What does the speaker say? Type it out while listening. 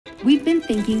We've been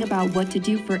thinking about what to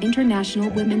do for International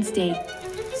Women's Day,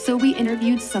 so we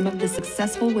interviewed some of the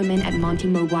successful women at Monty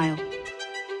Mobile.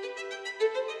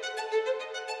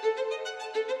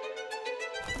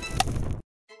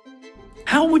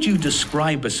 How would you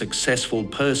describe a successful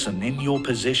person in your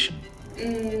position?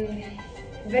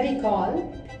 Very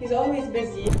calm. He's always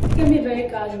busy. He can be very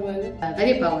casual.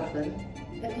 Very powerful.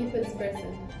 A people's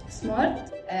person.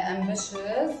 Smart.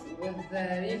 Ambitious, with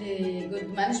really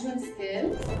good management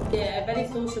skills. Yeah, very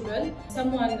sociable.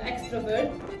 Someone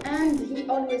extrovert. And he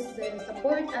always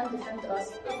support and defend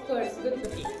us. Of course, good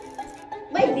looking.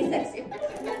 Might be sexy.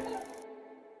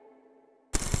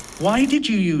 Why did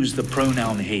you use the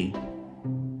pronoun he?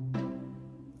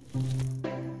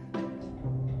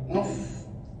 Oof.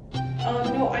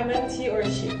 No, I meant he or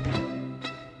she.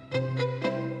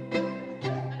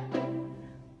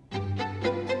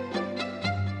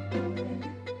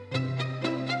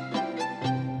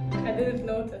 I didn't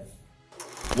notice.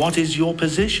 What is your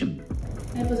position?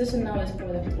 My position now is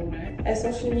product owner. A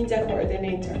social media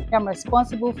coordinator. I'm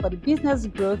responsible for the business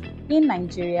growth in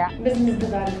Nigeria. Business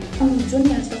development. I'm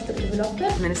junior software developer.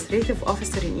 Administrative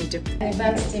officer in Egypt.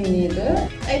 Advanced team leader.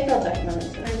 A project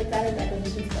manager. I'm a talent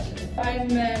acquisition specialist. I'm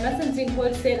messaging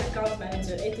wholesale account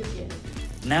manager, ATP.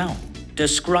 Now,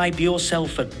 describe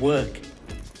yourself at work.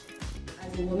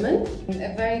 As a woman,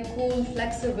 A very cool,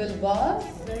 flexible boss.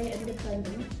 Very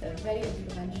independent, very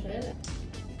influential.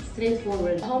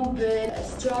 straightforward, humble,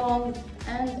 strong,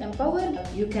 and empowered.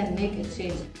 You can make a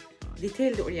change.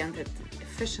 Detail-oriented,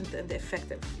 efficient and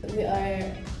effective. We are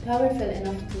powerful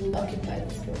enough to occupy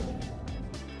this role.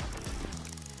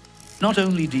 Not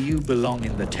only do you belong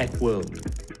in the tech world,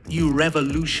 you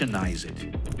revolutionize it.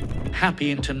 Happy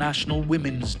International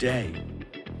Women's Day.